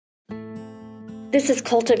This is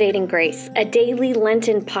Cultivating Grace, a daily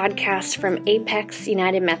Lenten podcast from Apex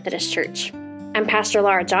United Methodist Church. I'm Pastor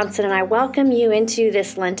Laura Johnson, and I welcome you into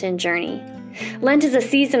this Lenten journey. Lent is a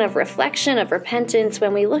season of reflection, of repentance,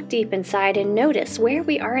 when we look deep inside and notice where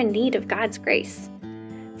we are in need of God's grace.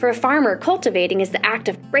 For a farmer, cultivating is the act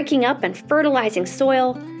of breaking up and fertilizing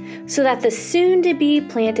soil so that the soon-to-be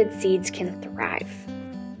planted seeds can thrive.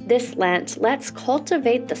 This Lent, let's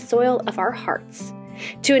cultivate the soil of our hearts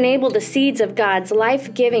to enable the seeds of God's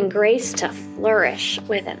life-giving grace to flourish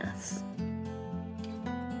within us.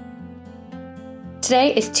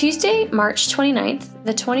 Today is Tuesday, March 29th,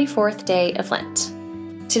 the 24th day of Lent.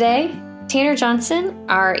 Today, Tanner Johnson,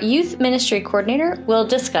 our youth ministry coordinator, will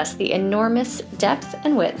discuss the enormous depth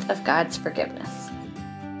and width of God's forgiveness.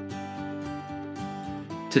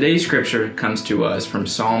 Today's scripture comes to us from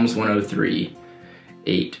Psalms 103,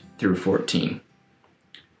 8 through 14.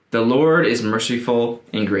 The Lord is merciful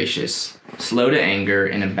and gracious, slow to anger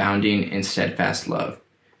and abounding in steadfast love.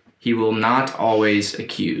 He will not always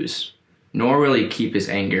accuse, nor will he keep his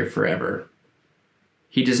anger forever.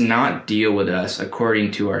 He does not deal with us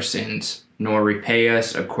according to our sins, nor repay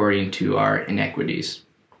us according to our iniquities.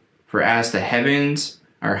 For as the heavens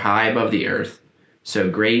are high above the earth, so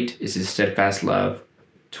great is his steadfast love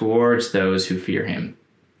towards those who fear him.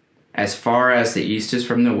 As far as the east is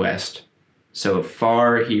from the west, so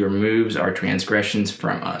far he removes our transgressions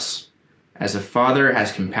from us. As a father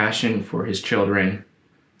has compassion for his children,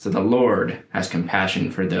 so the Lord has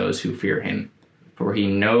compassion for those who fear him. For he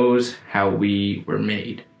knows how we were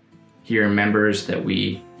made. He remembers that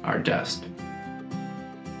we are dust.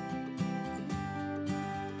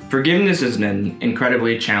 Forgiveness is an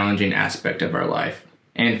incredibly challenging aspect of our life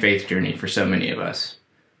and faith journey for so many of us.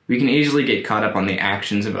 We can easily get caught up on the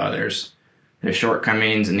actions of others, their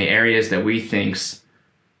shortcomings, and the areas that we think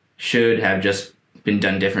should have just been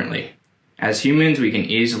done differently. As humans, we can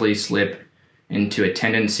easily slip into a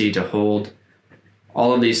tendency to hold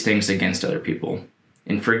all of these things against other people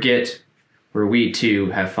and forget where we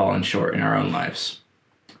too have fallen short in our own lives.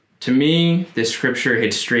 To me, this scripture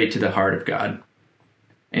hits straight to the heart of God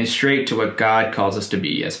and straight to what God calls us to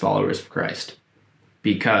be as followers of Christ,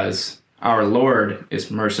 because our Lord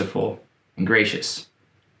is merciful and gracious,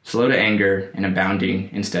 slow to anger and abounding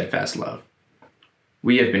in steadfast love.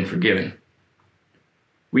 We have been forgiven.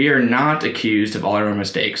 We are not accused of all our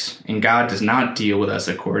mistakes, and God does not deal with us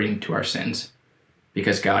according to our sins,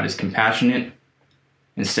 because God is compassionate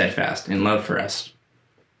and steadfast in love for us.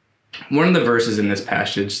 One of the verses in this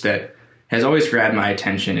passage that has always grabbed my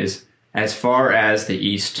attention is, as far as the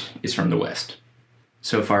east is from the west,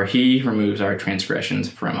 so far he removes our transgressions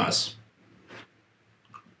from us.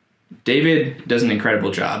 David does an incredible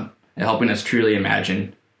job at helping us truly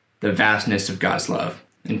imagine the vastness of God's love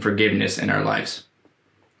and forgiveness in our lives.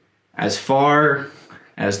 As far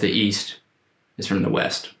as the east is from the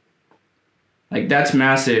west. That's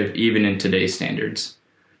massive even in today's standards.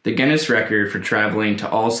 The Guinness record for traveling to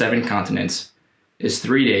all 7 continents is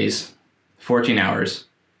 3 days, 14 hours,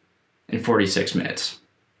 and 46 minutes.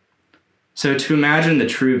 So to imagine the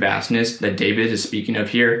true vastness that David is speaking of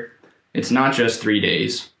here, it's not just 3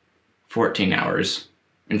 days, 14 hours,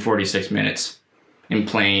 and 46 minutes in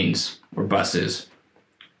planes or buses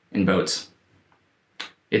and boats.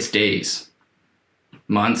 It's days,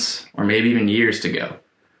 months, or maybe even years to go,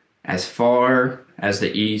 as far as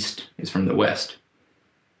the east is from the west.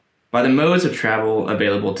 By the modes of travel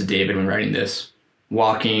available to David when writing this,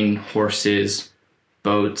 walking, horses,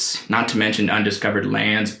 boats, not to mention undiscovered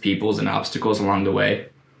lands, peoples, and obstacles along the way,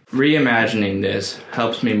 reimagining this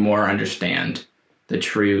helps me more understand the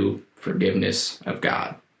true forgiveness of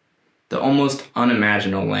God, the almost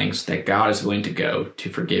unimaginable lengths that God is willing to go to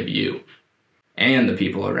forgive you and the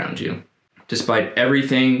people around you. Despite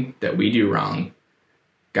everything that we do wrong,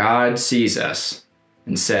 God sees us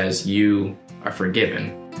and says, "You are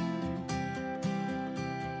forgiven."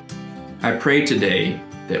 I pray today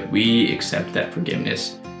that we accept that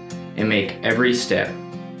forgiveness and make every step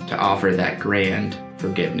to offer that grand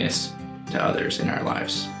forgiveness to others in our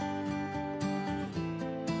lives.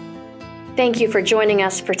 Thank you for joining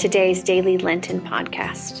us for today's Daily Lenten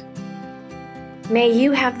podcast. May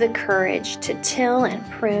you have the courage to till and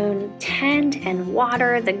prune, tend and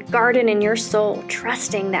water the garden in your soul,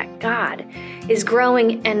 trusting that God is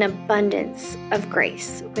growing an abundance of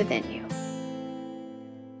grace within you.